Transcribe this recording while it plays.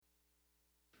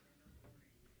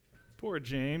Poor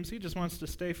James, he just wants to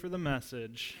stay for the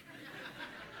message.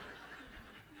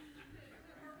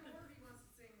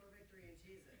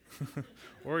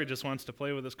 Or he just wants to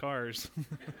play with his cars.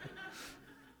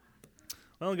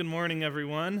 Well, good morning,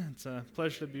 everyone. It's a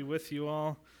pleasure to be with you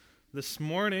all this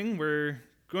morning. We're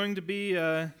going to be,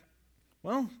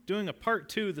 doing a part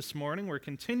 2 this morning. We're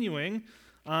continuing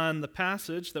on the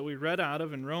passage that we read out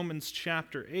of in Romans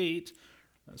chapter 8.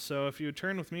 So if you would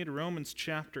turn with me to Romans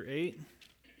chapter 8.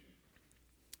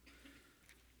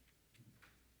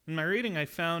 In my reading, I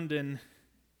found an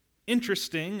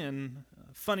interesting and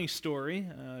funny story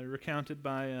recounted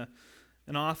by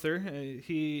an author.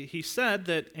 He said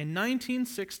that in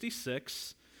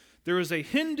 1966, there was a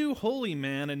Hindu holy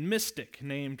man and mystic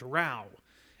named Rao,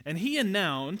 and he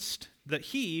announced that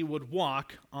he would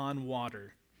walk on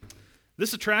water.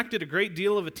 This attracted a great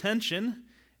deal of attention,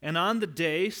 and on the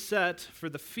day set for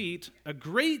the feat, a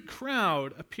great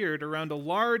crowd appeared around a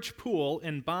large pool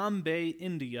in Bombay,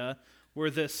 India, where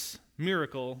this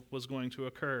miracle was going to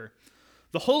occur.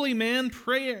 The holy man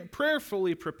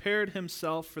prayerfully prepared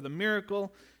himself for the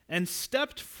miracle and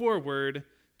stepped forward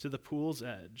to the pool's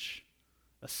edge.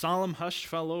 A solemn hush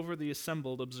fell over the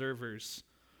assembled observers.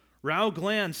 Rao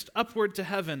glanced upward to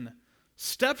heaven,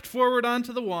 stepped forward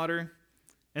onto the water,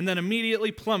 and then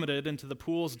immediately plummeted into the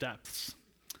pool's depths.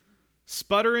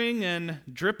 Sputtering and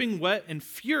dripping wet and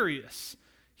furious,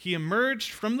 he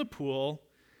emerged from the pool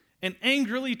and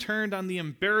angrily turned on the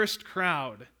embarrassed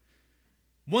crowd.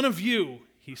 "One of you,"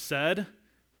 he said,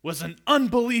 "was an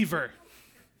unbeliever."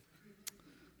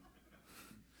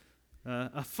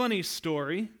 A funny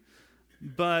story,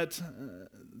 but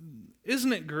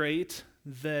isn't it great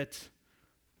that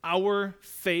our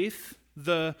faith,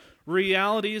 the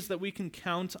realities that we can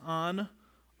count on,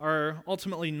 are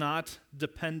ultimately not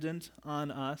dependent on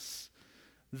us,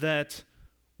 that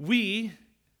we,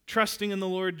 trusting in the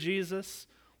Lord Jesus,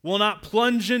 will not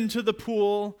plunge into the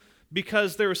pool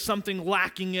because there is something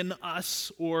lacking in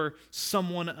us or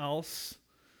someone else.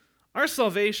 Our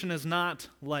salvation is not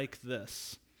like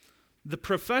this. The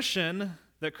profession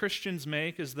that Christians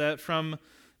make is that from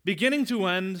beginning to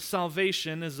end,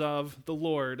 salvation is of the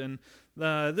Lord. And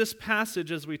this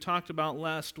passage, as we talked about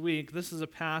last week, this is a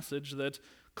passage that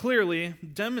clearly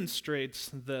demonstrates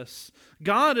this.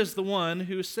 God is the one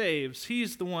who saves.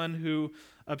 He's the one who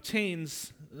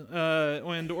obtains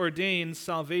and ordains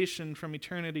salvation from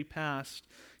eternity past.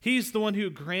 He's the one who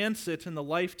grants it in the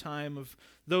lifetime of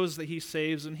those that he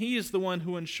saves, and he is the one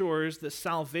who ensures that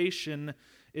salvation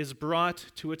is brought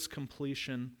to its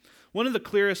completion. One of the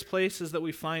clearest places that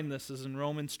we find this is in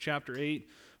Romans chapter 8,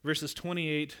 verses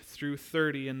 28 through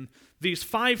 30, and these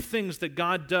 5 things that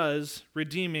God does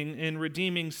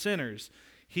redeeming sinners.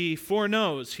 He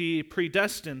foreknows, he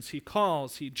predestines, he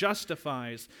calls, he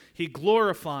justifies, he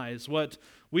glorifies, what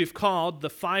we've called the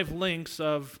 5 links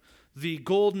of the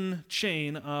golden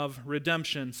chain of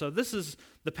redemption. So this is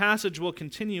the passage we'll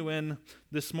continue in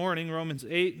this morning, Romans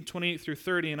 8, 28 through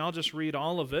 30, and I'll just read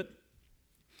all of it.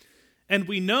 "And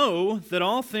we know that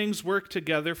all things work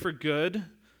together for good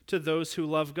to those who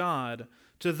love God,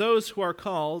 to those who are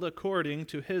called according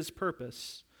to his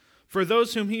purpose. For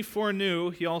those whom he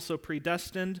foreknew, he also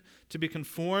predestined to be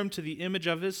conformed to the image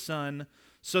of his Son,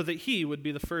 so that he would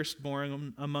be the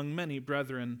firstborn among many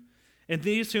brethren. And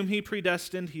these whom he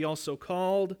predestined, he also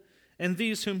called. And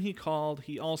these whom he called,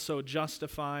 he also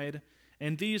justified.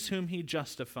 And these whom he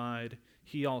justified,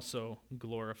 he also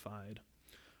glorified."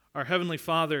 Our Heavenly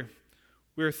Father,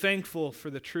 we are thankful for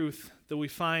the truth that we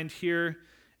find here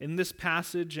in this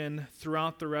passage and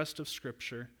throughout the rest of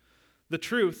Scripture. The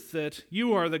truth that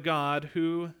you are the God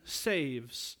who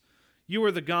saves. You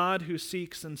are the God who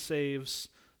seeks and saves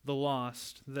the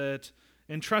lost. That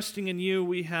in trusting in you,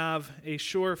 we have a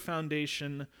sure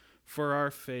foundation for our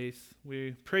faith.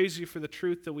 We praise you for the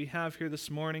truth that we have here this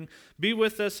morning. Be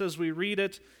with us as we read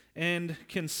it and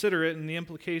consider it and the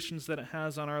implications that it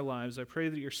has on our lives. I pray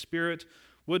that your Spirit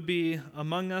would be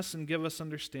among us and give us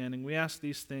understanding. We ask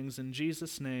these things in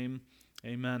Jesus' name,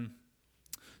 amen.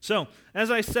 So,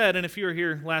 as I said, and if you were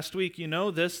here last week, you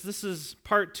know this is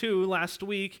part 2. Last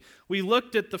week, we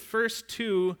looked at the first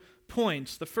 2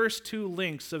 points, the first 2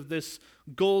 links of this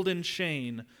golden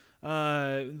chain.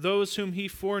 Those whom he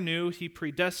foreknew, he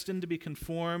predestined to be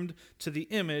conformed to the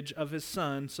image of his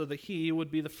Son, so that he would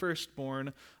be the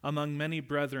firstborn among many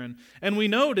brethren. And we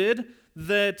noted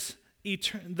that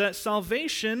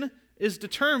salvation is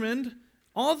determined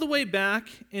all the way back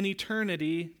in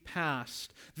eternity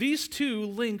past. These 2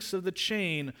 links of the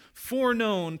chain,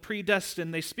 foreknown,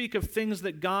 predestined, they speak of things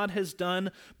that God has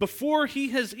done before he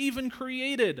has even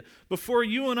created, before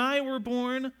you and I were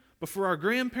born, before our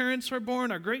grandparents were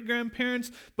born, our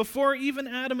great-grandparents, before even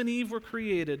Adam and Eve were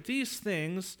created. These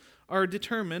things are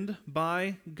determined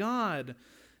by God.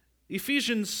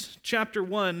 Ephesians chapter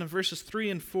 1, verses 3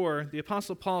 and 4, the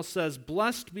Apostle Paul says,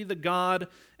 "Blessed be the God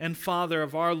and Father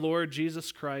of our Lord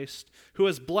Jesus Christ, who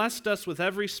has blessed us with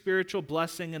every spiritual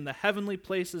blessing in the heavenly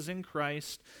places in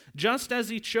Christ, just as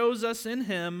he chose us in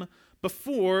him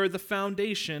before the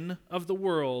foundation of the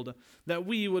world, that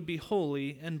we would be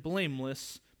holy and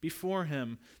blameless before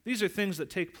him." These are things that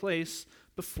take place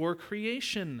before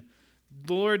creation.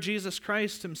 The Lord Jesus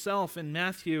Christ himself in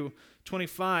Matthew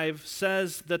 25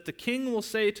 says that the king will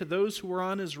say to those who are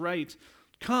on his right,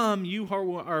 "Come, you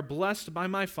who are blessed by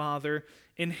my Father,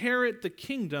 inherit the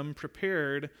kingdom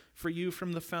prepared for you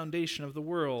from the foundation of the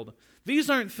world." These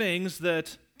aren't things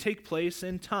that take place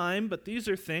in time, but these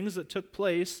are things that took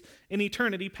place in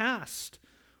eternity past.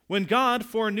 When God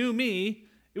foreknew me,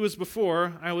 it was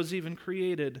before I was even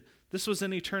created. This was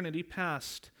in eternity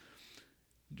past.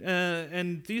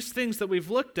 And these things that we've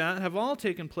looked at have all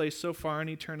taken place so far in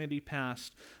eternity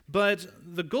past. But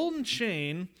the golden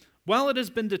chain, while it has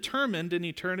been determined in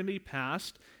eternity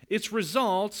past, its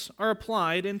results are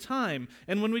applied in time.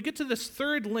 And when we get to this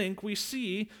third link, we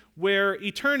see where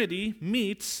eternity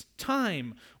meets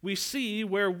time. We see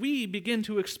where we begin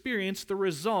to experience the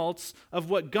results of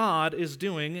what God is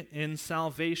doing in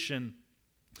salvation.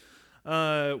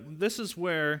 This is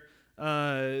where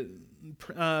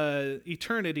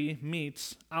eternity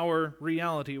meets our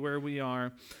reality where we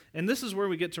are. And this is where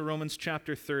we get to Romans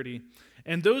chapter 30.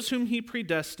 "And those whom he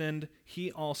predestined,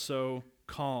 he also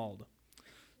called."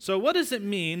 So what does it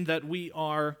mean that we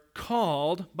are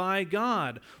called by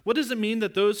God? What does it mean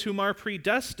that those whom are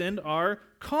predestined are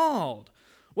called?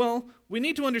 Well, we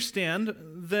need to understand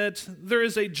that there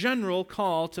is a general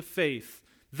call to faith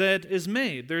that is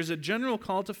made. There's a general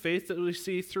call to faith that we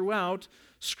see throughout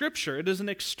Scripture. It is an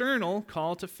external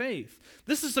call to faith.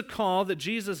 This is a call that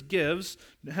Jesus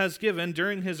has given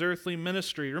during his earthly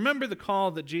ministry. Remember the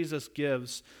call that Jesus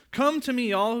gives. "Come to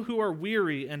me, all who are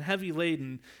weary and heavy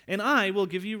laden, and I will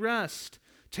give you rest.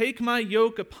 Take my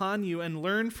yoke upon you and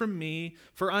learn from me,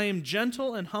 for I am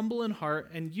gentle and humble in heart,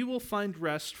 and you will find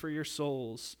rest for your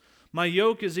souls. My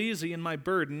yoke is easy and my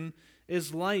burden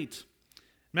is light."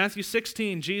 Matthew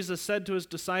 16, Jesus said to his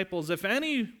disciples, "If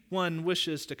anyone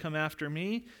wishes to come after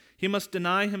me, he must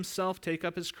deny himself, take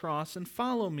up his cross, and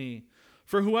follow me.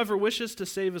 For whoever wishes to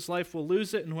save his life will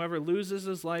lose it, and whoever loses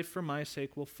his life for my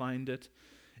sake will find it."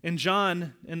 In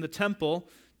John, in the temple,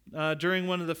 during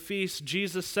one of the feasts,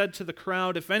 Jesus said to the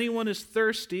crowd, "If anyone is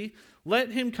thirsty, let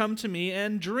him come to me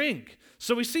and drink."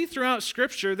 So we see throughout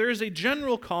Scripture there is a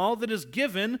general call that is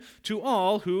given to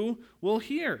all who will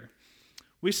hear.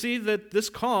 We see that this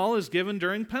call is given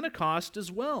during Pentecost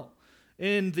as well.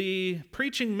 In the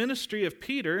preaching ministry of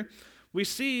Peter, we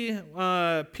see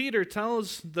Peter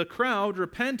tells the crowd,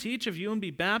 "Repent each of you and be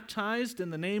baptized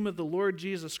in the name of the Lord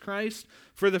Jesus Christ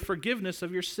for the forgiveness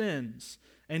of your sins,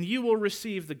 and you will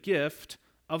receive the gift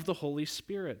of the Holy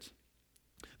Spirit."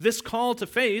 This call to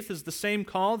faith is the same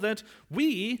call that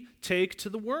we take to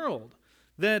the world,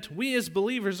 that we as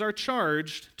believers are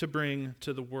charged to bring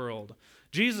to the world.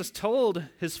 Jesus told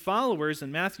his followers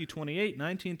in Matthew 28,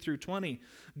 19 through 20,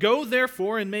 "Go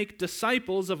therefore and make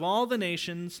disciples of all the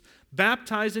nations,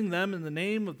 baptizing them in the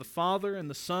name of the Father and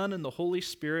the Son and the Holy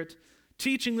Spirit,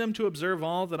 teaching them to observe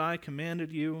all that I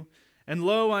commanded you. And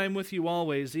lo, I am with you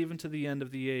always, even to the end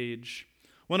of the age."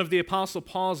 One of the Apostle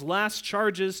Paul's last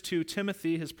charges to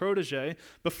Timothy, his protege,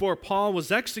 before Paul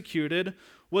was executed,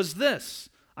 was this: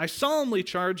 "I solemnly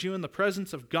charge you in the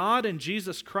presence of God and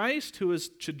Jesus Christ, who is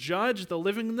to judge the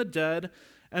living and the dead,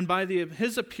 and by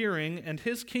his appearing and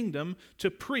his kingdom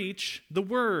to preach the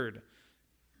word.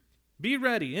 Be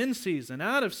ready in season,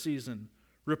 out of season.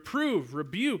 Reprove,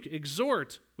 rebuke,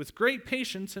 exhort with great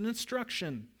patience and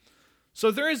instruction."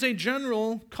 So there is a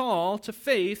general call to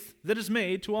faith that is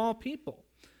made to all people.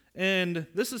 And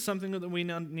this is something that we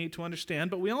need to understand,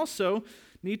 but we also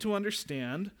need to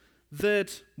understand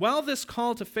that while this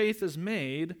call to faith is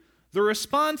made, the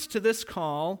response to this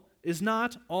call is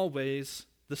not always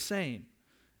the same.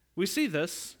 We see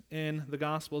this in the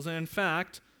Gospels, and in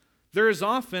fact, there is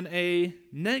often a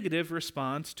negative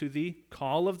response to the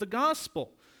call of the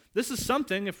gospel. This is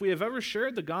something, if we have ever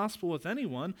shared the gospel with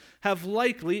anyone, have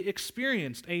likely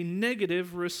experienced a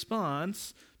negative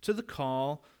response to the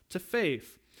call to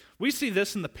faith. We see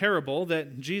this in the parable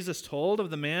that Jesus told of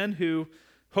the man who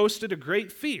hosted a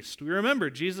great feast. We remember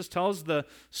Jesus tells the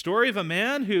story of a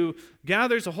man who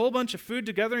gathers a whole bunch of food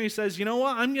together, and he says, you know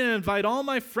what, I'm going to invite all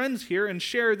my friends here and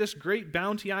share this great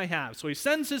bounty I have. So he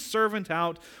sends his servant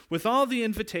out with all the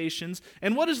invitations,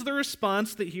 and what is the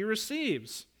response that he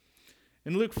receives?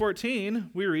 In Luke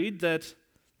 14, we read that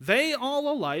they all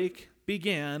alike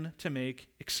began to make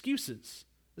excuses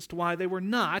as to why they were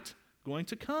not going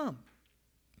to come.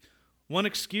 One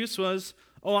excuse was,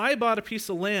 oh, I bought a piece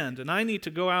of land and I need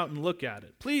to go out and look at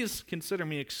it. Please consider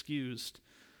me excused.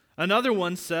 Another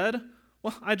one said,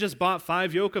 well, I just bought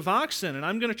 5 yoke of oxen and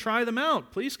I'm going to try them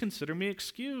out. Please consider me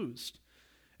excused.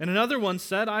 And another one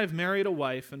said, I've married a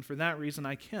wife and for that reason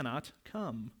I cannot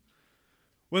come.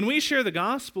 When we share the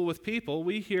gospel with people,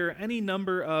 we hear any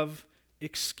number of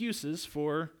excuses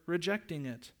for rejecting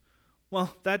it.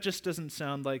 Well, that just doesn't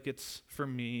sound like it's for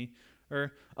me.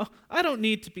 Or, oh, I don't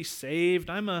need to be saved.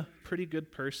 I'm a pretty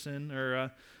good person.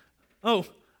 Or, oh,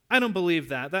 I don't believe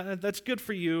that. That's good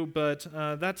for you, but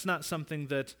that's not something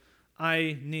that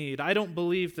I need. I don't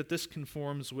believe that this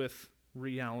conforms with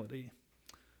reality.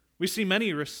 We see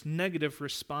many negative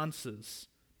responses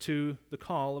to the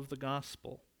call of the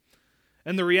gospel.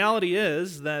 And the reality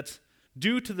is that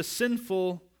due to the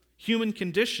sinful human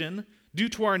condition, due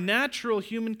to our natural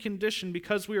human condition,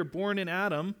 because we are born in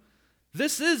Adam,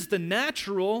 this is the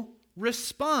natural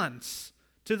response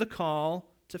to the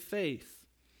call to faith.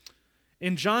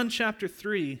 In John chapter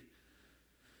 3,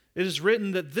 it is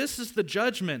written that this is the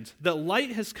judgment, that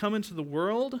light has come into the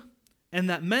world, and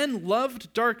that men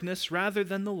loved darkness rather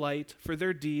than the light, for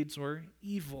their deeds were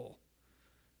evil.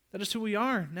 That is who we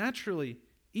are, naturally.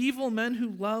 Evil men who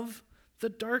love the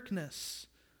darkness.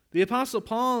 The Apostle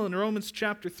Paul in Romans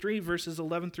chapter 3, verses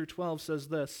 11 through 12 says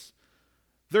this,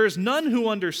 there is none who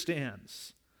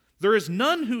understands. There is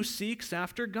none who seeks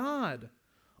after God.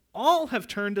 All have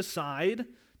turned aside.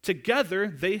 Together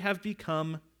they have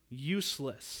become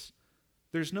useless.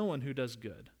 There's no one who does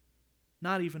good.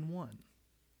 Not even one.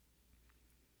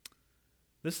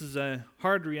 This is a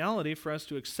hard reality for us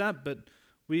to accept, but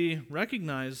we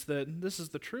recognize that this is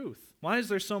the truth. Why is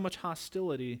there so much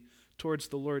hostility towards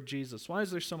the Lord Jesus? Why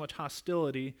is there so much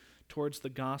hostility towards the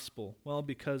gospel? Well,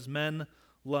 because men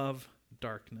love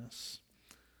darkness.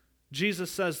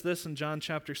 Jesus says this in John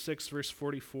chapter 6, verse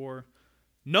 44,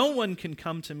 no one can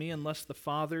come to me unless the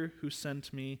Father who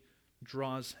sent me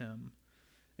draws him.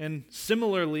 And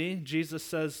similarly, Jesus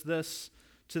says this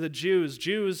to the Jews.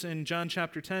 Jews in John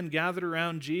chapter 10 gathered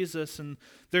around Jesus, and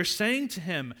they're saying to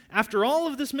him, after all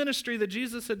of this ministry that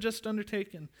Jesus had just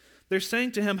undertaken, they're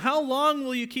saying to him, how long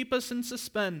will you keep us in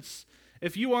suspense?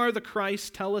 If you are the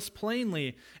Christ, tell us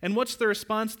plainly. And what's the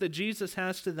response that Jesus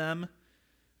has to them?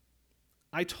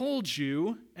 I told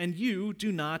you, and you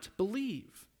do not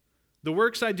believe. The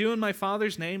works I do in my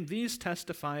Father's name, these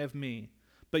testify of me.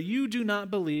 But you do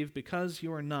not believe because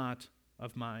you are not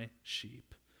of my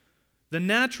sheep. The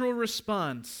natural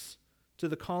response to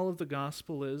the call of the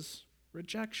gospel is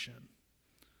rejection.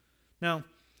 Now,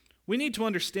 we need to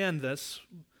understand this.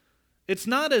 It's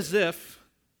not as if,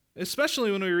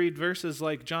 especially when we read verses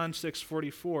like John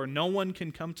 6:44, no one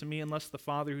can come to me unless the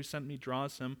Father who sent me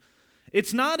draws him.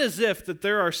 It's not as if that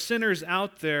there are sinners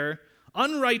out there,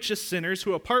 unrighteous sinners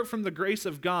who apart from the grace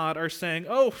of God are saying,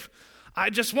 oh, I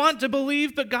just want to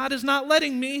believe, but God is not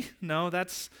letting me. No,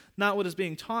 that's not what is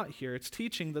being taught here. It's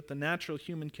teaching that the natural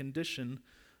human condition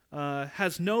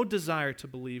has no desire to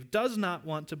believe, does not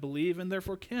want to believe, and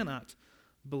therefore cannot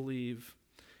believe.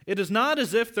 It is not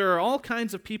as if there are all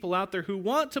kinds of people out there who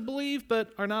want to believe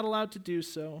but are not allowed to do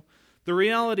so. The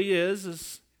reality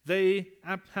is they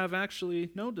have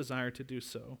actually no desire to do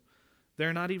so.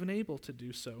 They're not even able to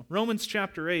do so. Romans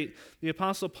chapter 8, the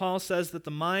Apostle Paul says that the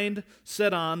mind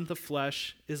set on the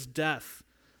flesh is death.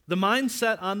 The mind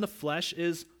set on the flesh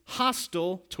is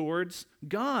hostile towards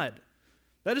God.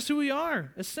 That is who we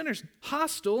are as sinners,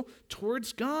 hostile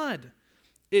towards God.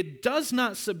 It does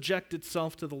not subject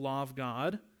itself to the law of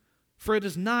God, for it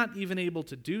is not even able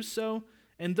to do so,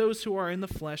 and those who are in the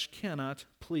flesh cannot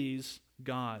please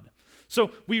God.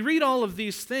 So we read all of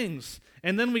these things,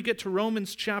 and then we get to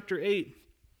Romans chapter 8,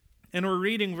 and we're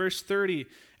reading verse 30,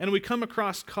 and we come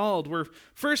across called, where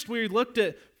first we looked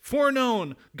at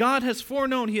foreknown. God has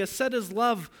foreknown. He has set his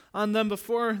love on them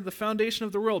before the foundation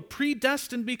of the world.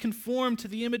 Predestined, be conformed to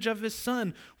the image of his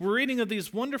Son. We're reading of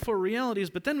these wonderful realities,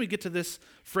 but then we get to this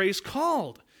phrase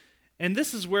called. And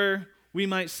this is where we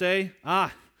might say,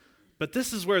 but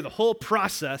this is where the whole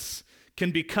process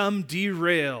can become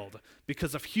derailed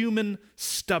because of human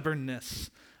stubbornness.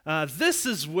 This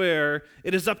is where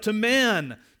it is up to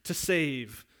man to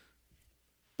save.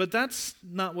 But that's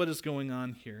not what is going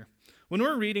on here. When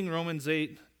we're reading Romans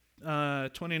 8,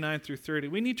 29 through 30,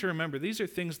 we need to remember these are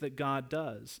things that God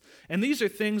does. And these are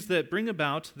things that bring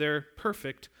about their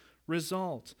perfect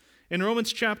result. In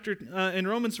Romans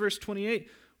verse 28,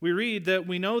 we read that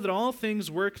we know that all things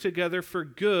work together for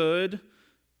good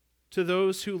to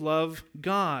those who love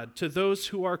God, to those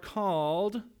who are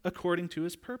called according to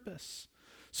his purpose.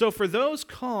 So for those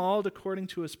called according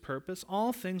to his purpose,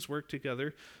 all things work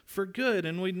together for good.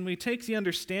 And when we take the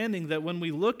understanding that when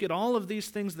we look at all of these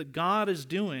things that God is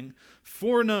doing,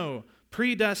 foreknow,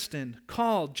 predestined,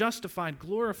 called, justified,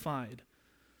 glorified,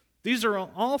 these are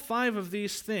all five of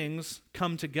these things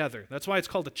come together. That's why it's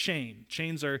called a chain.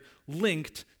 Chains are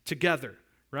linked together,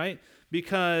 right?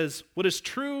 Because what is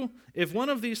true, if one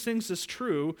of these things is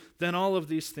true, then all of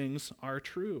these things are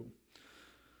true.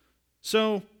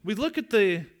 So we look at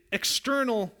the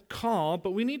external call,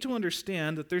 but we need to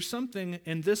understand that there's something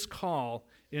in this call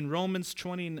in Romans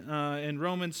 28,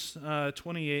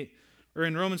 or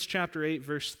in Romans chapter 8,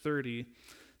 verse 30,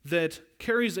 that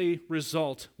carries a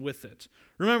result with it.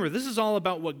 Remember, this is all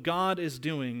about what God is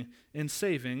doing in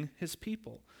saving his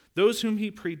people. Those whom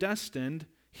he predestined,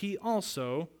 he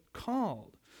also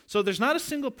called. So there's not a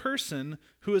single person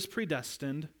who is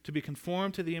predestined to be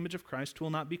conformed to the image of Christ who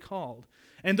will not be called.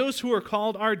 And those who are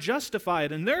called are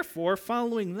justified. And therefore,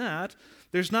 following that,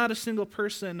 there's not a single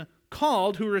person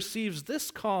called who receives this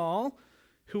call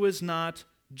who is not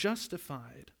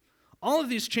justified. All of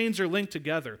these chains are linked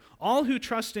together. All who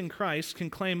trust in Christ can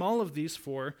claim all of these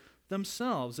for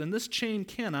themselves. And this chain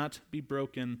cannot be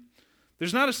broken.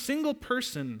 There's not a single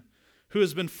person who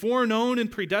has been foreknown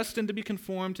and predestined to be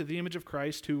conformed to the image of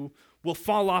Christ who will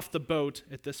fall off the boat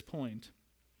at this point.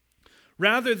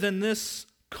 Rather than this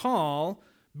call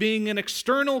being an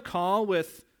external call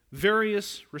with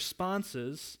various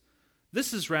responses,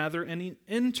 this is rather an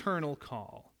internal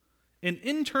call. An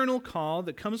internal call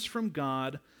that comes from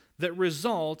God that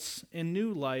results in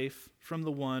new life from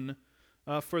the one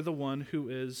for the one who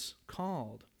is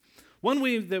called. One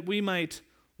way that we might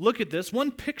look at this,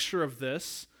 one picture of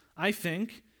this, I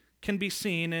think, can be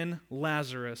seen in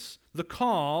Lazarus, the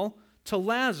call to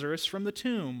Lazarus from the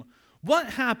tomb.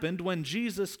 What happened when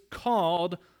Jesus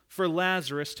called for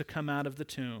Lazarus to come out of the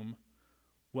tomb?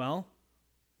 Well,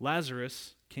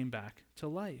 Lazarus came back to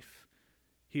life.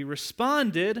 He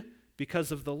responded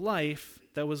because of the life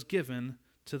that was given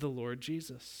to the Lord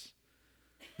Jesus.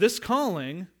 This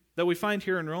calling that we find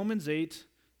here in Romans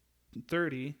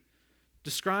 8:30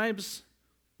 describes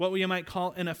what we might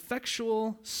call an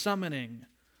effectual summoning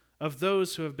of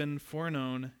those who have been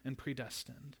foreknown and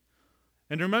predestined.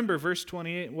 And remember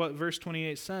what verse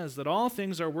 28 says, that all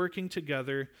things are working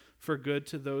together for good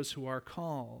to those who are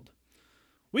called.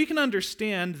 We can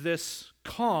understand this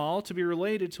call to be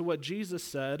related to what Jesus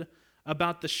said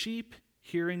about the sheep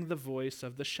hearing the voice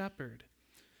of the shepherd.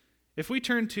 If we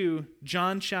turn to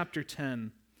John chapter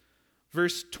 10,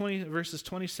 verses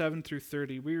 27 through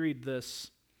 30, we read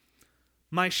this: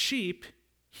 "My sheep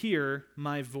hear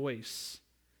my voice,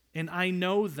 and I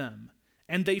know them,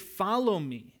 and they follow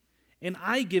me, and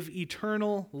I give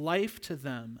eternal life to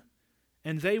them,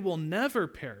 and they will never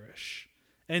perish,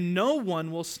 and no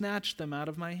one will snatch them out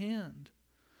of my hand.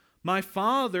 My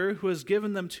Father, who has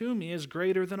given them to me, is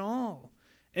greater than all,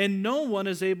 and no one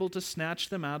is able to snatch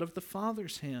them out of the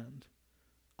Father's hand.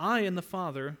 I and the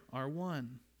Father are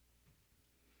one."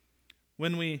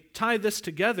 When we tie this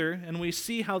together and we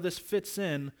see how this fits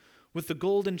in with the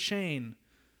golden chain,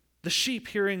 the sheep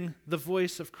hearing the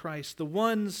voice of Christ, the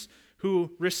ones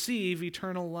who receive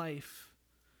eternal life,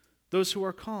 those who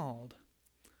are called,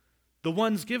 the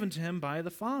ones given to him by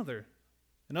the Father.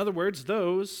 In other words,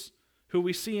 those who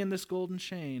we see in this golden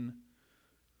chain,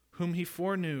 whom he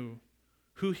foreknew,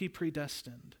 who he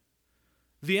predestined.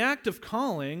 The act of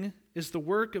calling is the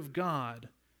work of God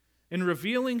in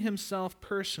revealing himself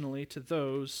personally to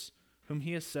those whom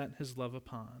he has set his love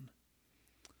upon.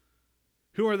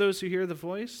 Who are those who hear the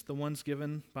voice? The ones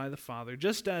given by the Father.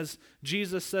 Just as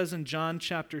Jesus says in John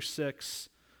chapter 6,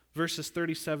 verses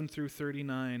 37 through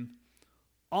 39,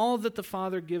 "All that the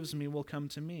Father gives me will come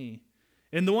to me,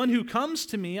 and the one who comes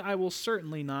to me I will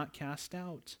certainly not cast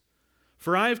out.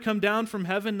 For I have come down from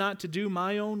heaven not to do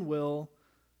my own will,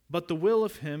 but the will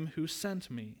of him who sent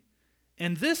me.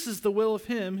 And this is the will of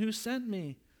him who sent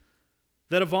me,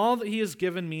 that of all that he has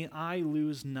given me I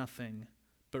lose nothing,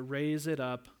 but raise it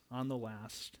up on the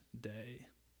last day."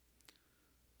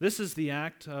 This is the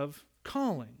act of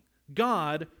calling.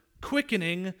 God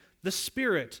quickening the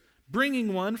spirit,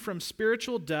 bringing one from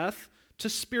spiritual death to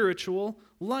spiritual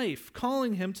life,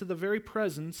 calling him to the very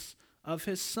presence of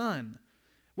his Son.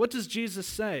 What does Jesus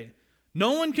say?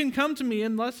 No one can come to me.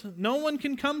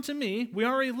 We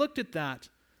already looked at that,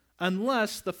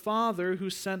 unless the Father who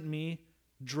sent me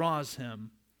draws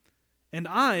him. And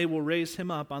I will raise him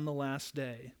up on the last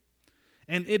day.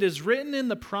 And it is written in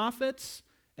the prophets,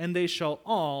 and they shall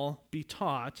all be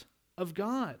taught of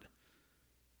God.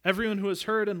 Everyone who has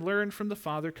heard and learned from the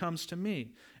Father comes to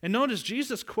me. And notice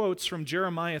Jesus quotes from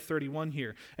Jeremiah 31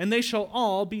 here. And they shall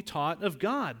all be taught of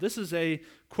God. This is a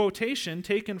quotation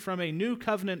taken from a new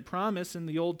covenant promise in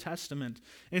the Old Testament.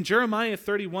 In Jeremiah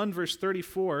 31 verse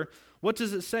 34, what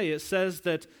does it say? It says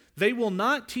that they will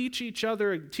not teach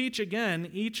again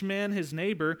each man his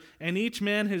neighbor and each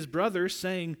man his brother,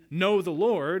 saying, know the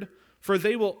Lord, for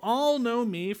they will all know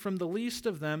me from the least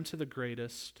of them to the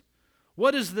greatest.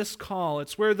 What is this call?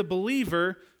 It's where the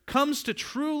believer comes to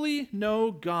truly know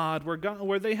God,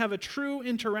 where they have a true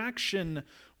interaction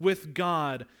with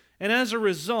God. And as a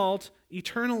result,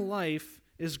 eternal life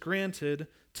is granted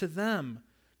to them.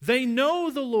 They know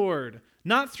the Lord,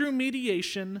 not through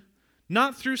mediation,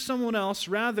 not through someone else.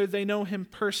 Rather, they know him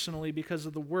personally because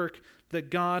of the work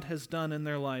that God has done in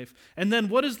their life. And then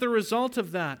what is the result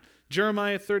of that?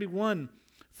 Jeremiah 31,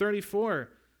 34.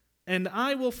 And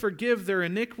I will forgive their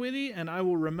iniquity, and I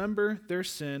will remember their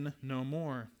sin no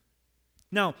more.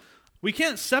 Now, we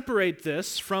can't separate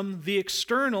this from the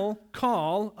external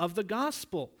call of the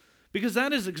gospel, because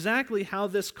that is exactly how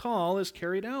this call is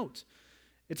carried out.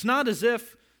 It's not as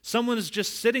if someone is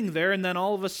just sitting there and then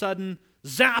all of a sudden,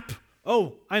 zap,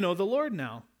 oh, I know the Lord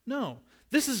now. No.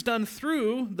 This is done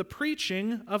through the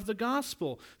preaching of the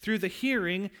gospel, through the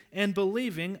hearing and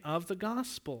believing of the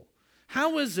gospel.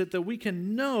 How is it that we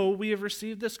can know we have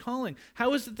received this calling?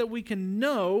 How is it that we can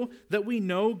know that we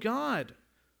know God?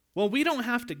 Well, we don't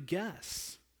have to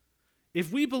guess.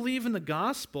 If we believe in the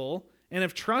gospel and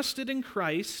have trusted in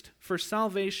Christ for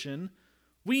salvation,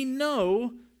 we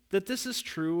know that this is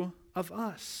true of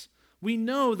us. We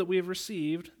know that we have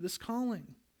received this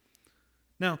calling.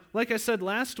 Now, like I said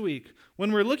last week,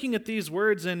 when we're looking at these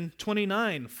words in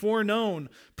 29, foreknown,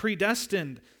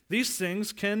 predestined, these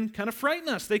things can kind of frighten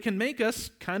us. They can make us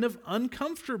kind of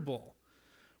uncomfortable.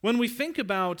 When we think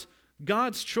about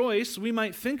God's choice, we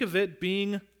might think of it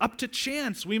being up to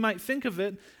chance. We might think of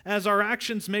it as our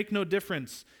actions make no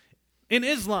difference. In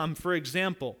Islam, for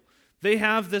example, they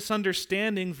have this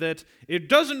understanding that it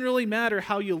doesn't really matter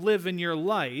how you live in your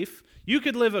life. You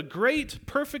could live a great,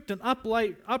 perfect, and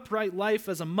upright life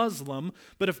as a Muslim,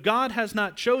 but if God has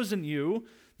not chosen you,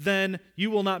 then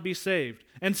you will not be saved.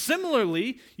 And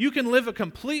similarly, you can live a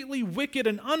completely wicked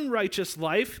and unrighteous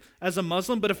life as a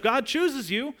Muslim, but if God chooses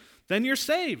you, then you're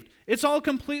saved. It's all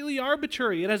completely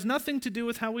arbitrary. It has nothing to do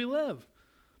with how we live.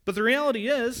 But the reality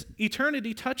is,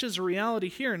 eternity touches reality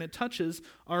here, and it touches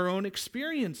our own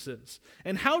experiences.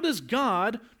 And how does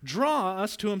God draw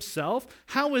us to himself?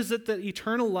 How is it that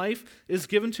eternal life is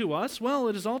given to us? Well,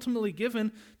 it is ultimately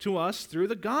given to us through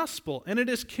the gospel, and it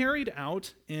is carried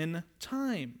out in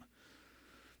time.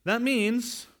 That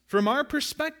means, from our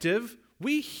perspective,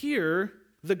 we hear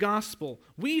the gospel.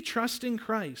 We trust in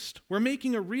Christ. We're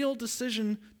making a real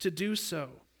decision to do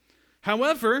so.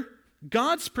 However,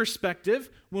 God's perspective,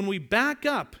 when we back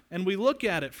up and we look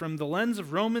at it from the lens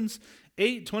of Romans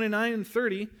 8, 29, and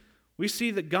 30, we see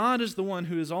that God is the one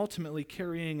who is ultimately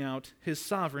carrying out his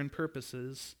sovereign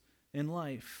purposes in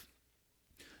life.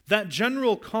 That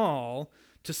general call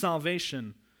to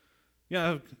salvation,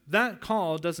 that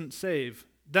call doesn't save.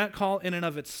 That call in and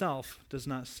of itself does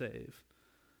not save.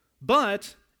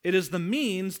 But it is the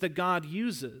means that God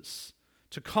uses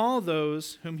to call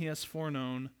those whom he has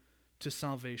foreknown to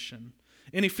salvation.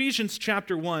 In Ephesians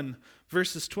chapter 1,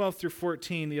 verses 12 through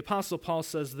 14, the Apostle Paul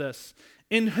says this,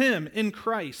 "In him, in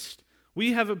Christ,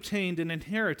 we have obtained an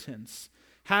inheritance,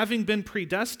 having been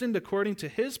predestined according to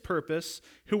his purpose,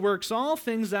 who works all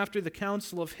things after the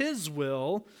counsel of his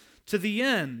will, to the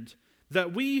end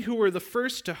that we who were the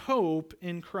first to hope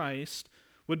in Christ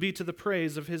would be to the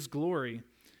praise of his glory.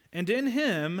 And in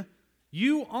him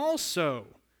you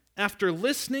also, after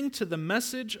listening to the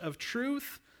message of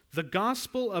truth, the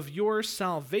gospel of your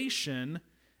salvation,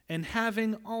 and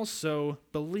having also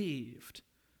believed."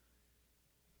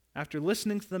 After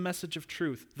listening to the message of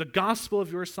truth, the gospel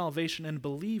of your salvation, and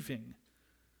believing,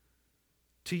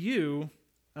 to you,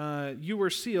 you were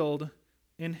sealed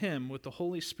in him with the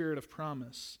Holy Spirit of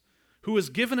promise, who was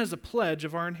given as a pledge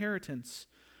of our inheritance,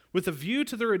 with a view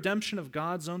to the redemption of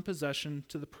God's own possession,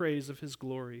 to the praise of his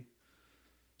glory.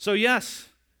 So yes,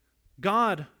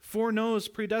 God foreknows,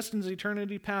 predestines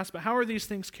eternity past, but how are these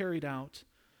things carried out?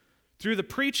 Through the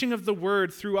preaching of the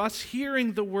word, through us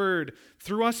hearing the word,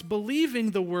 through us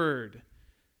believing the word.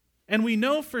 And we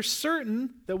know for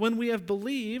certain that when we have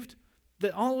believed,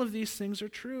 that all of these things are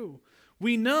true.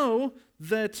 We know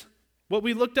that what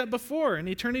we looked at before in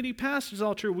eternity past is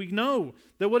all true. We know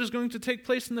that what is going to take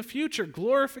place in the future,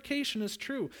 glorification, is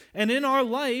true. And in our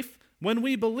life, when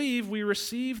we believe, we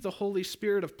receive the Holy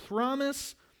Spirit of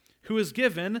promise, who is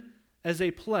given as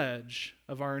a pledge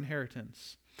of our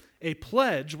inheritance. A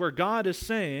pledge where God is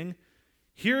saying,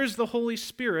 here's the Holy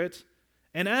Spirit,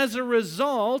 and as a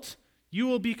result, you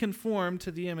will be conformed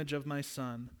to the image of my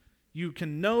Son. You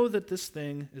can know that this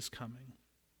thing is coming.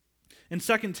 In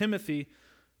 2 Timothy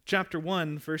chapter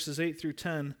 1, verses 8 through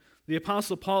 10, the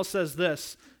Apostle Paul says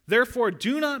this, "Therefore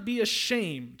do not be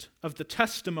ashamed of the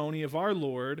testimony of our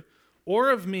Lord,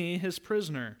 or of me, his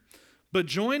prisoner, but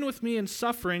join with me in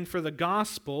suffering for the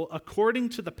gospel according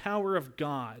to the power of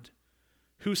God,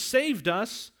 who saved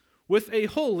us with a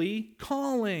holy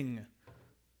calling."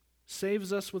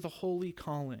 Saves us with a holy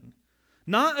calling.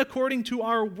 Not according to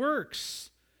our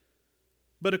works,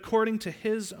 but according to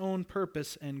his own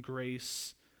purpose and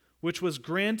grace, which was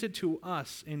granted to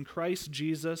us in Christ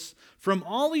Jesus from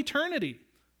all eternity.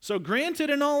 So granted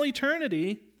in all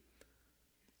eternity,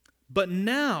 but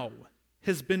now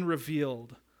has been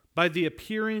revealed by the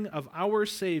appearing of our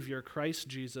Savior, Christ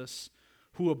Jesus,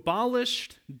 who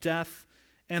abolished death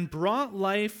and brought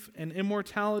life and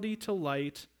immortality to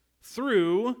light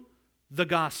through the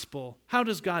gospel. How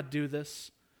does God do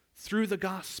this? Through the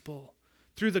gospel,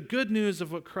 through the good news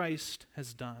of what Christ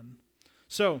has done.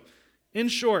 So, in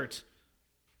short,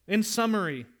 in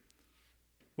summary,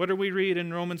 what do we read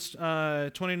in Romans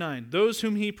 29? Those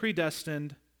whom he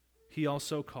predestined, he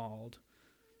also called.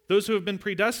 Those who have been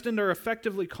predestined are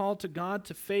effectively called to God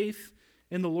to faith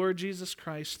in the Lord Jesus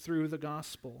Christ through the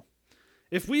gospel.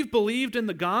 If we've believed in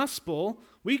the gospel,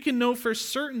 we can know for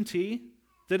certainty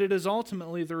that it is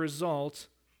ultimately the result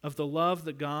of the love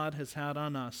that God has had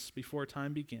on us before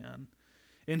time began,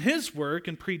 in his work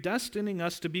in predestining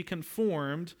us to be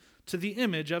conformed to the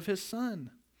image of his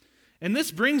Son. And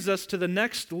this brings us to the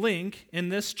next link in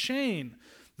this chain.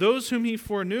 Those whom he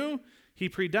foreknew, he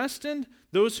predestined.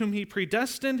 Those whom he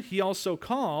predestined, he also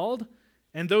called.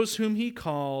 And those whom he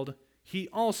called, he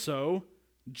also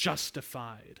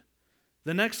justified.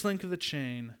 The next link of the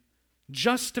chain,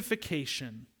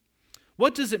 justification.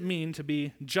 What does it mean to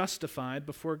be justified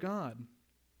before God?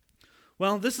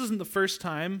 Well, this isn't the first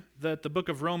time that the book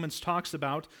of Romans talks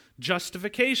about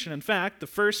justification. In fact, the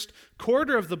first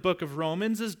quarter of the book of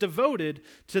Romans is devoted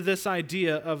to this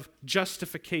idea of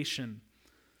justification.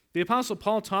 The Apostle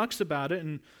Paul talks about it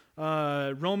in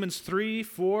Romans 3,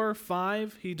 4,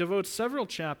 5. He devotes several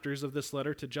chapters of this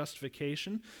letter to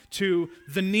justification, to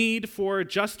the need for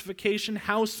justification,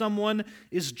 how someone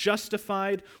is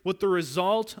justified, what the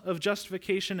result of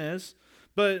justification is.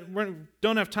 But we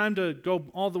don't have time to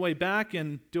go all the way back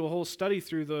and do a whole study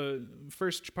through the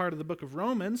first part of the book of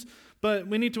Romans, but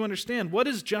we need to understand, what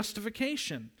is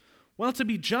justification? Well, to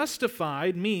be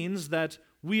justified means that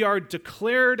we are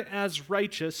declared as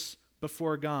righteous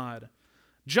before God.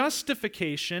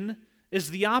 Justification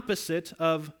is the opposite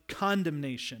of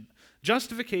condemnation.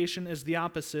 Justification is the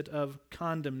opposite of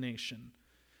condemnation.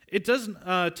 It doesn't.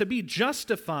 To be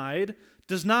justified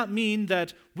does not mean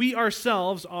that we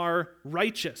ourselves are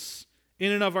righteous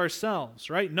in and of ourselves,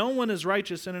 right? No one is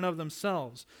righteous in and of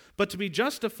themselves. But to be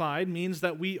justified means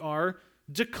that we are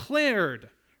declared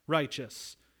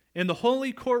righteous. In the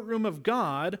holy courtroom of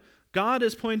God, God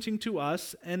is pointing to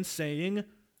us and saying,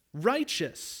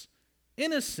 righteous,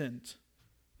 innocent,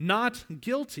 not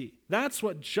guilty. That's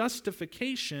what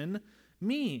justification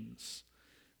means.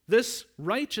 This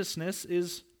righteousness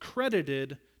is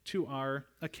credited to our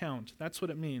account. That's what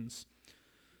it means.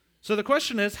 So the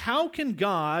question is, how can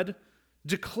God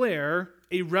declare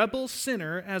a rebel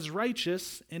sinner as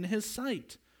righteous in his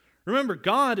sight? Remember,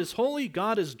 God is holy,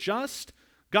 God is just,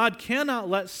 God cannot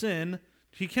let sin,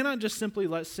 he cannot just simply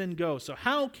let sin go. So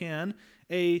how can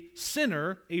a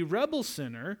sinner, a rebel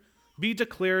sinner, be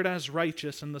declared as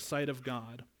righteous in the sight of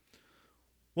God?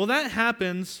 Well, that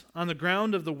happens on the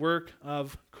ground of the work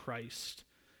of Christ.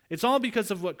 It's all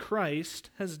because of what Christ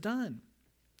has done.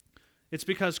 It's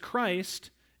because Christ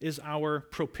is our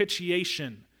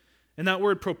propitiation. And that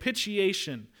word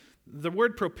propitiation, the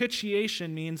word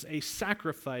propitiation means a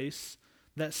sacrifice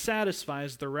that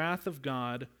satisfies the wrath of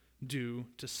God due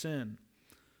to sin.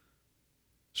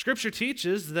 Scripture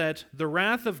teaches that the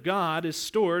wrath of God is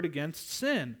stored against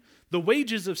sin. The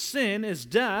wages of sin is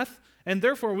death, and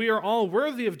therefore we are all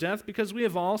worthy of death because we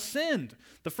have all sinned.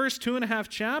 The first 2.5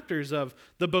 chapters of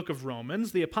the book of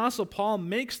Romans, the Apostle Paul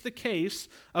makes the case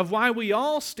of why we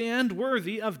all stand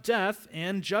worthy of death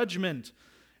and judgment.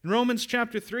 In Romans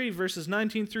chapter 3, verses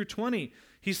 19 through 20,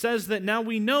 He says that now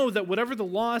we know that whatever the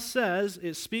law says,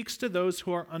 it speaks to those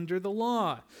who are under the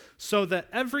law, so that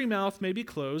every mouth may be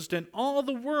closed and all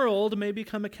the world may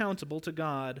become accountable to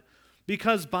God.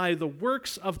 Because by the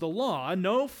works of the law,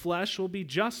 no flesh will be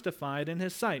justified in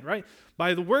his sight, right?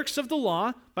 By the works of the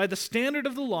law, by the standard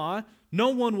of the law, no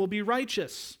one will be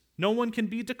righteous. No one can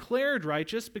be declared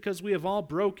righteous because we have all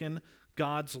broken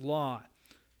God's law.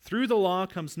 Through the law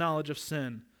comes knowledge of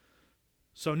sin.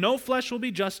 So no flesh will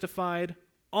be justified,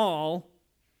 all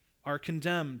are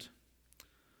condemned.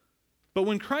 But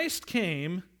when Christ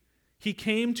came, he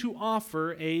came to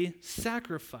offer a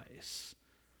sacrifice,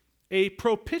 a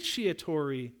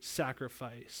propitiatory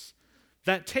sacrifice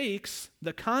that takes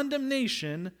the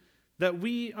condemnation that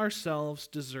we ourselves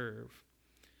deserve.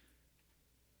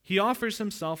 He offers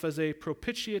himself as a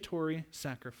propitiatory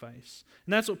sacrifice.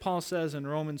 And that's what Paul says in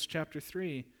Romans chapter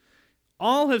 3.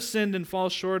 All have sinned and fall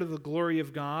short of the glory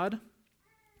of God,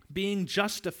 being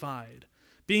justified,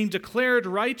 being declared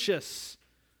righteous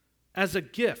as a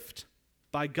gift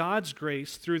by God's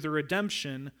grace through the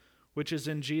redemption which is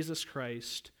in Jesus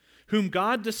Christ, whom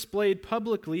God displayed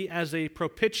publicly as a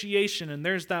propitiation. And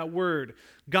there's that word.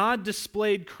 God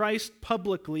displayed Christ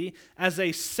publicly as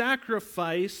a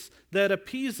sacrifice that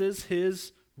appeases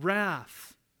his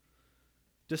wrath.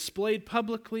 Displayed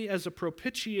publicly as a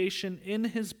propitiation in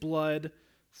his blood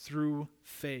through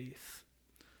faith.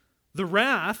 The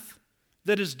wrath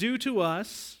that is due to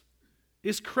us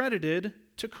is credited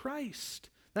to Christ.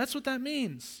 That's what that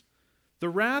means. The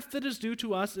wrath that is due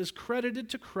to us is credited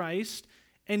to Christ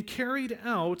and carried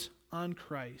out on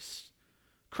Christ.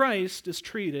 Christ is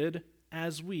treated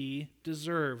as we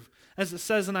deserve. As it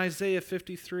says in Isaiah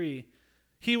 53,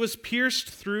 he was pierced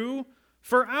through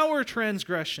for our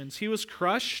transgressions. He was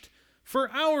crushed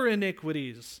for our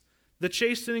iniquities. The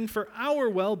chastening for our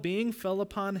well-being fell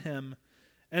upon him,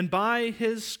 and by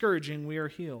his scourging we are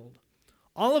healed.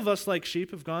 All of us like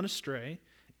sheep have gone astray.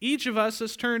 Each of us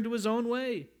has turned to his own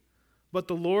way. But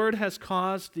the Lord has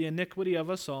caused the iniquity of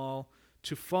us all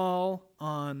to fall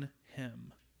on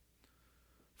him.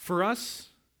 For us,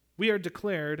 we are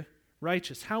declared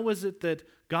righteous. How is it that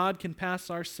God can pass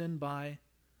our sin by?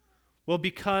 Well,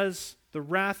 because the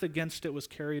wrath against it was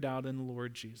carried out in the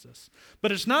Lord Jesus.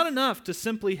 But it's not enough to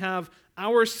simply have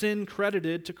our sin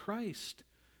credited to Christ.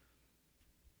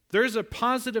 There's a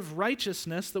positive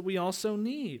righteousness that we also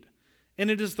need. And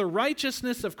it is the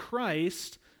righteousness of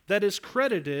Christ that is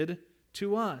credited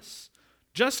to us.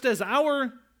 Just as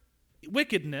our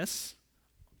wickedness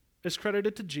is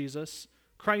credited to Jesus,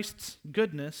 Christ's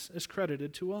goodness is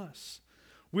credited to us.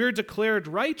 We're declared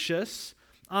righteous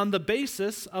on the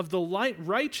basis of the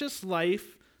righteous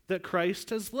life that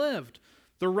Christ has lived,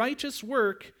 the righteous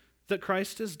work that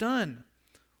Christ has done.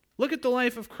 Look at the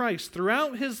life of Christ.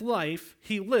 Throughout his life,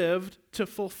 he lived to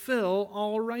fulfill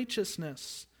all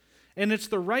righteousness. And it's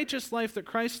the righteous life that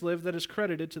Christ lived that is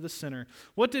credited to the sinner.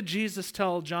 What did Jesus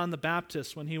tell John the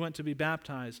Baptist when he went to be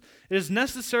baptized? It is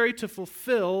necessary to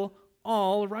fulfill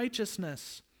all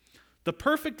righteousness. The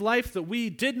perfect life that we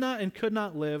did not and could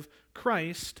not live,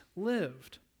 Christ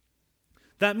lived.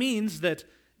 That means that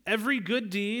every good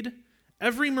deed,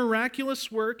 every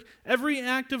miraculous work, every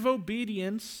act of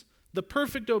obedience, the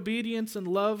perfect obedience and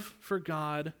love for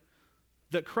God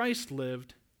that Christ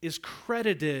lived is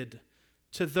credited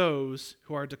to those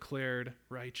who are declared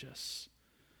righteous.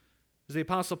 As the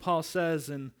Apostle Paul says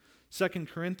in 2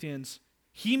 Corinthians,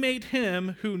 he made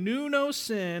him who knew no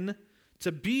sin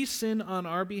to be sin on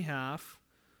our behalf,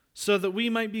 so that we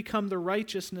might become the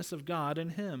righteousness of God in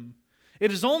him.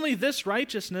 It is only this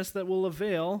righteousness that will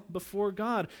avail before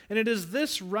God, and it is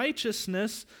this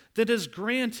righteousness that is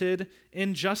granted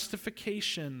in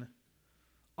justification.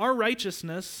 Our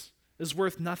righteousness is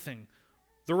worth nothing.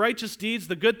 The righteous deeds,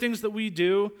 the good things that we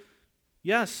do,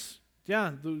 yes,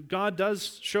 God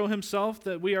does show himself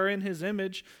that we are in his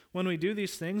image when we do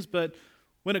these things, but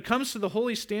when it comes to the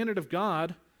holy standard of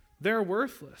God, they're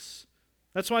worthless.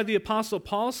 That's why the Apostle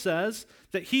Paul says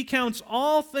that he counts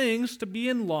all things to be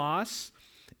in loss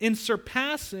in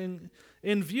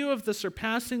view of the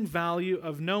surpassing value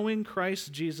of knowing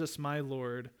Christ Jesus my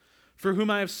Lord, for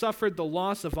whom I have suffered the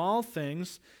loss of all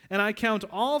things, and I count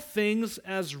all things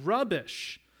as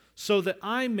rubbish, so that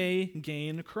I may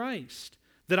gain Christ,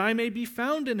 that I may be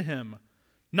found in him,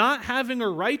 not having a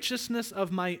righteousness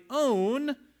of my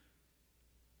own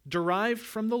derived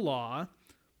from the law,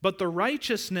 but the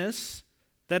righteousness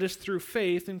that is through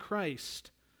faith in Christ,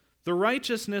 the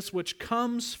righteousness which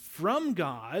comes from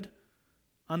God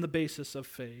on the basis of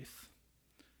faith.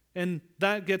 And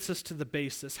that gets us to the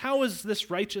basis. How is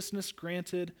this righteousness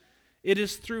granted? It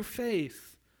is through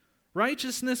faith.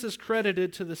 Righteousness is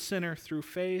credited to the sinner through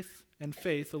faith and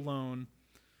faith alone.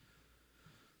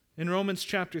 In Romans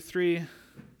chapter 3,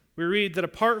 we read that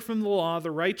apart from the law,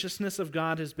 the righteousness of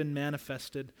God has been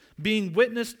manifested, being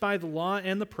witnessed by the law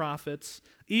and the prophets,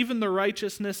 even the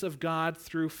righteousness of God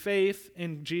through faith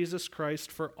in Jesus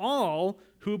Christ for all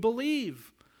who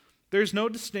believe. There's no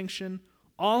distinction.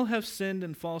 All have sinned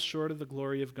and fall short of the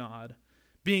glory of God,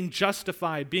 being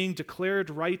justified, being declared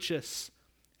righteous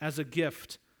as a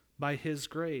gift by his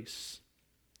grace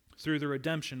through the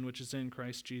redemption which is in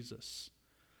Christ Jesus.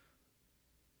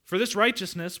 For this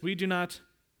righteousness, we do not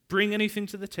bring anything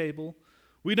to the table.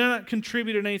 We do not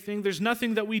contribute anything. There's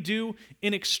nothing that we do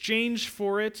in exchange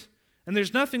for it, and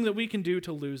there's nothing that we can do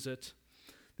to lose it.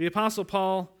 The Apostle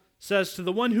Paul says, to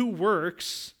the one who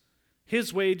works,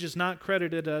 his wage is not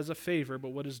credited as a favor,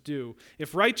 but what is due.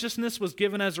 If righteousness was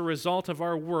given as a result of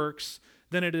our works,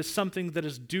 then it is something that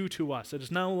is due to us. It is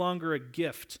no longer a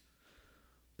gift.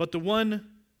 But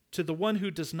to the one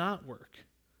who does not work,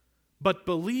 but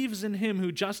believes in him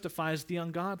who justifies the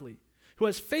ungodly, who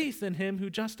has faith in him who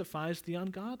justifies the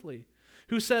ungodly,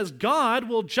 who says, God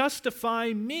will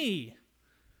justify me.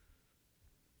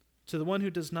 To the one who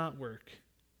does not work,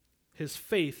 his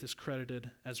faith is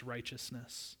credited as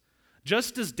righteousness.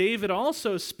 Just as David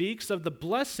also speaks of the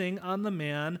blessing on the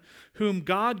man whom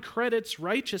God credits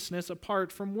righteousness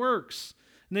apart from works.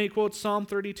 And then he quotes Psalm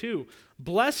 32,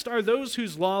 blessed are those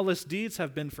whose lawless deeds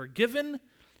have been forgiven,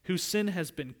 whose sin has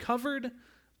been covered.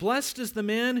 Blessed is the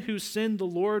man whose sin the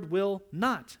Lord will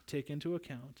not take into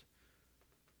account.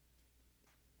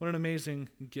 What an amazing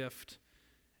gift.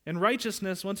 And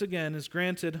righteousness, once again, is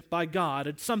granted by God.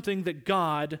 It's something that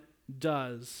God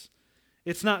does.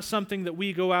 It's not something that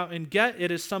we go out and get. It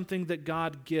is something that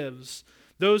God gives.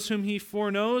 Those whom he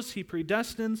foreknows, he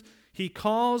predestines, he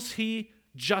calls, he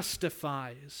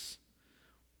justifies.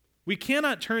 We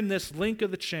cannot turn this link of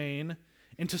the chain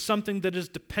into something that is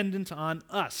dependent on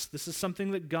us. This is something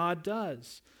that God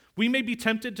does. We may be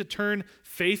tempted to turn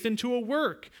faith into a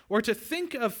work, or to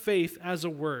think of faith as a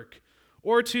work,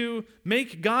 or to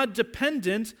make God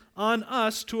dependent on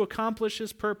us to accomplish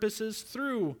his purposes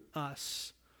through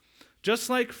us. Just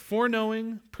like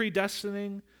foreknowing,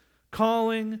 predestining,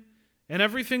 calling, and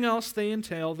everything else they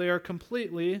entail, they are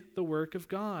completely the work of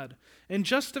God. And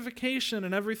justification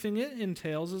and everything it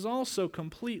entails is also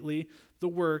completely the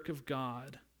work of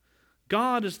God.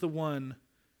 God is the one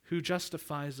who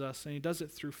justifies us, and he does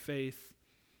it through faith.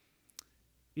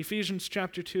 Ephesians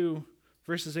chapter 2,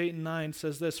 verses 8 and 9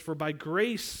 says this, for by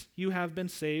grace you have been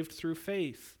saved through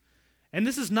faith. And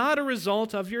this is not a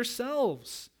result of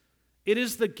yourselves. It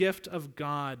is the gift of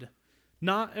God,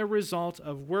 not a result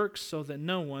of works, so that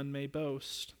no one may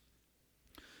boast.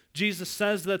 Jesus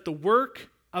says that the work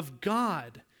of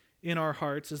God in our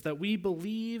hearts is that we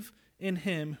believe in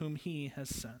him whom he has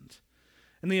sent.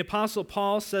 And the Apostle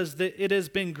Paul says that it has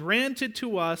been granted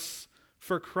to us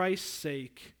for Christ's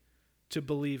sake to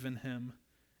believe in him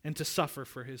and to suffer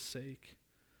for his sake.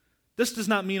 This does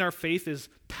not mean our faith is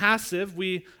passive.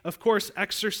 We, of course,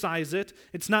 exercise it.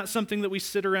 It's not something that we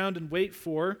sit around and wait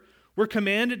for. We're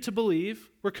commanded to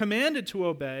believe. We're commanded to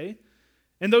obey.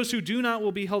 And those who do not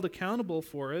will be held accountable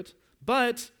for it.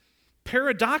 But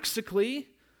paradoxically,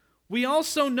 we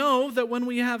also know that when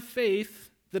we have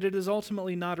faith, that it is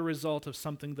ultimately not a result of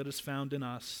something that is found in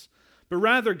us, but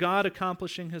rather God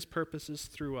accomplishing his purposes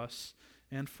through us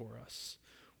and for us.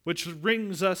 Which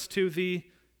brings us to the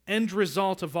end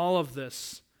result of all of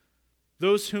this.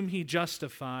 Those whom he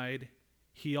justified,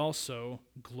 he also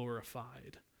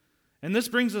glorified. And this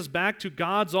brings us back to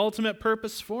God's ultimate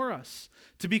purpose for us,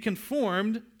 to be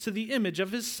conformed to the image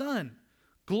of his Son.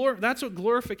 That's what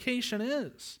glorification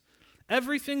is.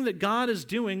 Everything that God is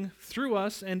doing through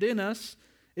us and in us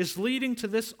is leading to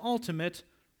this ultimate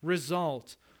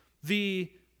result.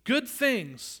 The good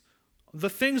things, the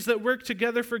things that work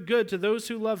together for good to those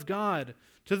who love God,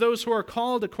 to those who are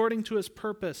called according to his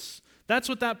purpose. That's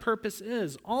what that purpose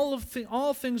is. All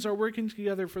things are working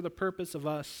together for the purpose of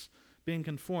us being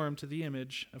conformed to the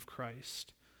image of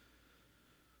Christ.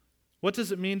 What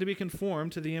does it mean to be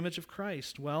conformed to the image of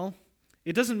Christ? Well,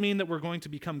 it doesn't mean that we're going to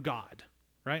become God,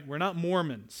 right? We're not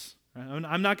Mormons. Right?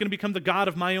 I'm not going to become the God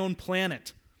of my own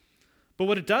planet. But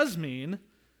what it does mean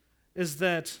is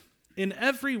that in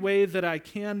every way that I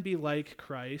can be like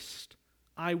Christ,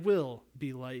 I will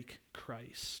be like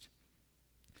Christ.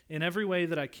 In every way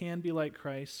that I can be like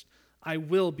Christ, I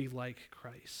will be like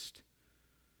Christ.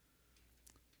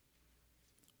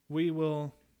 We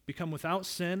will become without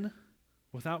sin,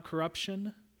 without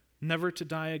corruption, never to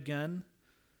die again.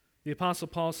 The Apostle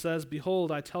Paul says,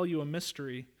 behold, I tell you a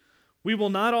mystery. We will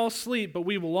not all sleep, but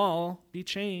we will all be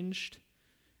changed.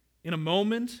 In a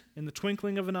moment, in the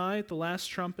twinkling of an eye, at the last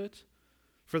trumpet,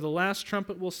 For the last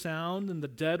trumpet will sound, and the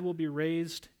dead will be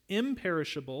raised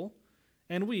imperishable,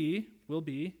 and we will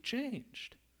be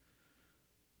changed.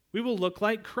 We will look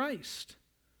like Christ.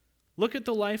 Look at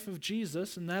the life of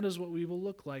Jesus, and that is what we will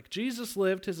look like. Jesus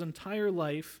lived his entire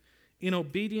life in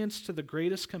obedience to the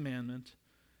greatest commandment.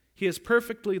 He has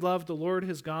perfectly loved the Lord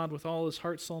his God with all his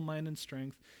heart, soul, mind, and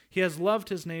strength. He has loved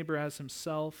his neighbor as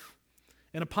himself.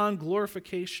 And upon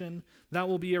glorification, that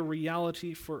will be a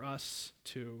reality for us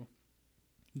too.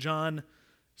 John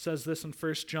says this in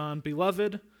 1 John,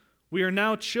 "Beloved, we are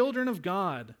now children of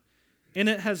God, and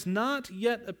it has not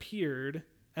yet appeared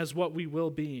as what we will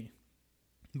be.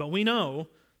 But we know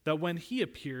that when he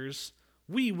appears,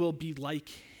 we will be like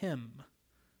him,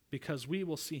 because we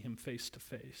will see him face to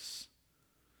face."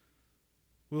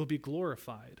 We will be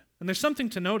glorified. And there's something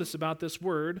to notice about this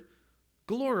word,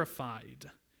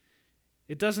 glorified.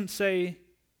 It doesn't say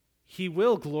he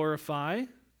will glorify.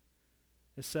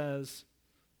 It says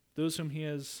those whom he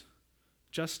has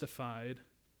justified,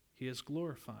 he has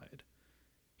glorified.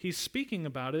 He's speaking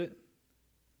about it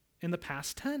in the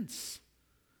past tense.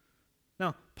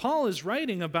 Now, Paul is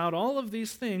writing about all of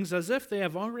these things as if they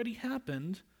have already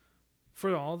happened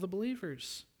for all the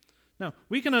believers. Now,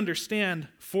 we can understand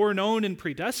foreknown and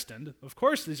predestined. Of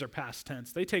course, these are past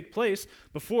tense. They take place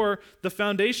before the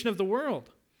foundation of the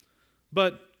world.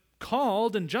 But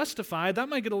called and justified, that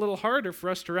might get a little harder for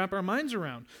us to wrap our minds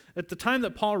around. At the time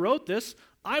that Paul wrote this,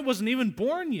 I wasn't even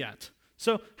born yet.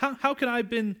 So how could I have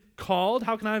been called?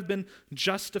 How can I have been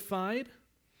justified?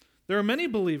 There are many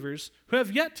believers who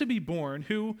have yet to be born,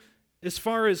 who, as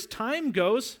far as time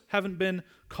goes, haven't been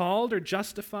called or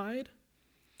justified.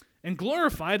 And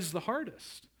glorified is the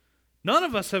hardest. None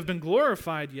of us have been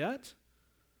glorified yet.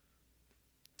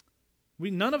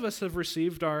 None of us have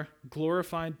received our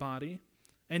glorified body,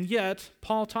 and yet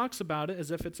Paul talks about it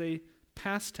as if it's a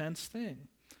past tense thing.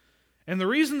 And the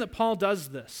reason that Paul does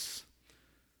this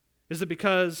is that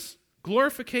because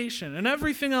glorification and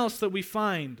everything else that we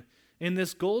find in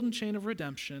this golden chain of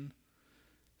redemption,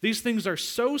 these things are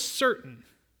so certain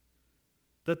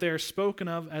that they are spoken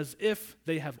of as if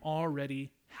they have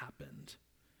already happened.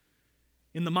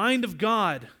 In the mind of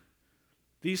God,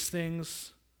 these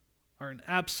things are an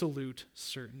absolute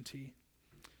certainty.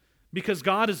 Because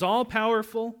God is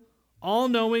all-powerful,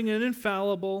 all-knowing, and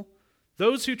infallible,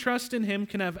 those who trust in him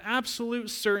can have absolute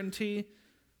certainty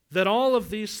that all of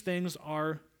these things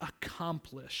are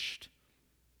accomplished.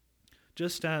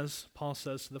 Just as Paul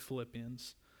says to the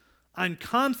Philippians, "I'm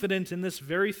confident in this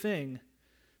very thing,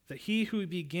 that he who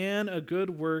began a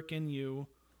good work in you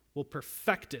will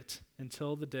perfect it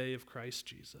until the day of Christ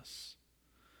Jesus."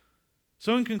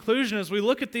 So in conclusion, as we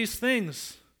look at these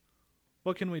things,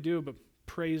 what can we do but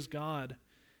praise God?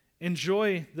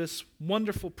 Enjoy this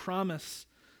wonderful promise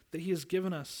that he has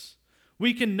given us.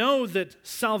 We can know that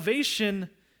salvation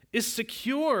is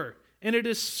secure and it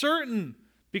is certain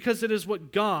because it is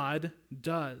what God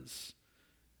does.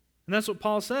 And that's what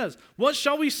Paul says. What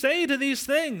shall we say to these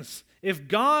things? If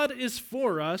God is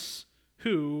for us,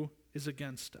 who is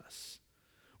against us?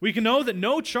 We can know that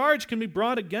no charge can be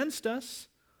brought against us.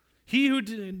 He who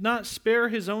did not spare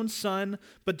his own son,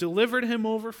 but delivered him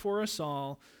over for us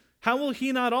all, how will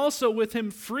he not also with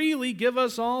him freely give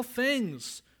us all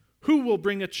things? Who will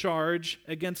bring a charge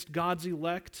against God's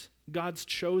elect, God's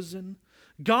chosen?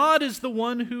 God is the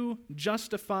one who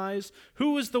justifies.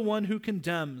 Who is the one who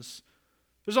condemns?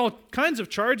 There's all kinds of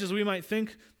charges we might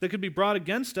think that could be brought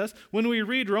against us. When we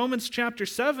read Romans chapter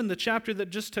 7, the chapter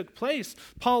that just took place,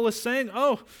 Paul is saying,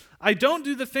 I don't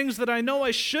do the things that I know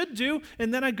I should do,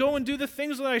 and then I go and do the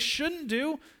things that I shouldn't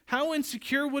do. How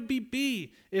insecure would we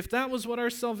be if that was what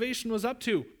our salvation was up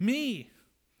to? Me.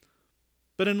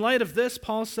 But in light of this,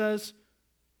 Paul says,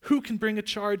 who can bring a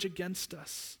charge against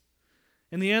us?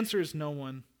 And the answer is no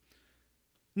one.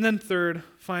 And then third,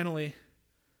 finally,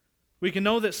 we can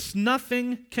know that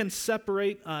nothing can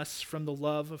separate us from the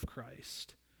love of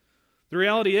Christ. The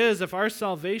reality is, if our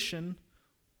salvation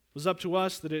was up to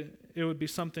us, that it would be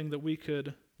something that we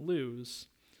could lose.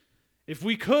 If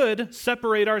we could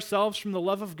separate ourselves from the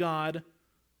love of God,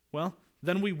 well,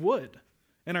 then we would.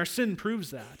 And our sin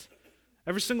proves that.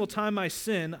 Every single time I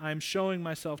sin, I'm showing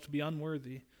myself to be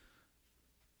unworthy.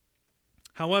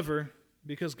 However,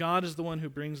 because God is the one who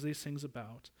brings these things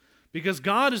about, because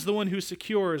God is the one who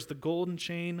secures the golden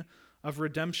chain of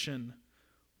redemption,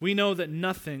 we know that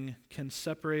nothing can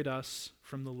separate us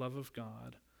from the love of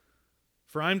God.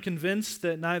 For I'm convinced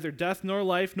that neither death nor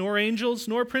life, nor angels,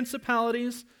 nor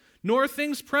principalities, nor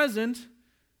things present,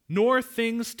 nor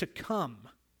things to come.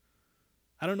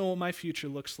 I don't know what my future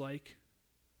looks like,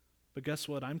 but guess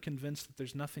what? I'm convinced that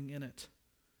there's nothing in it,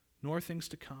 nor things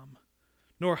to come,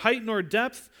 nor height nor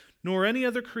depth, nor any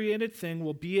other created thing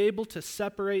will be able to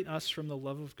separate us from the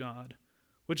love of God,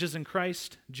 which is in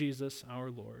Christ Jesus our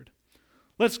Lord.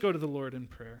 Let's go to the Lord in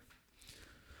prayer.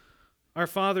 Our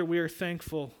Father, we are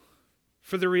thankful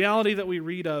for the reality that we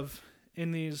read of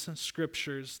in these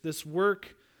scriptures, this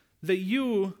work that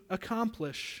you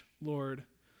accomplish, Lord.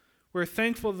 We're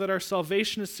thankful that our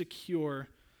salvation is secure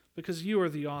because you are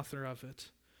the author of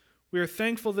it. We are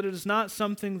thankful that it is not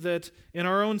something that in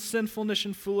our own sinfulness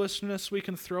and foolishness we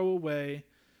can throw away,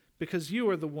 because you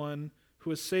are the one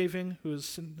who is saving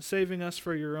us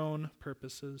for your own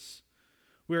purposes.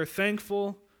 We are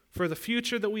thankful for the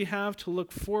future that we have to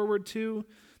look forward to,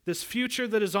 this future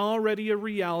that is already a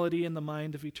reality in the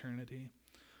mind of eternity.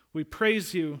 We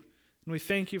praise you and we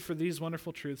thank you for these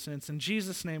wonderful truths, and it's in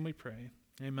Jesus' name we pray.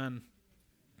 Amen.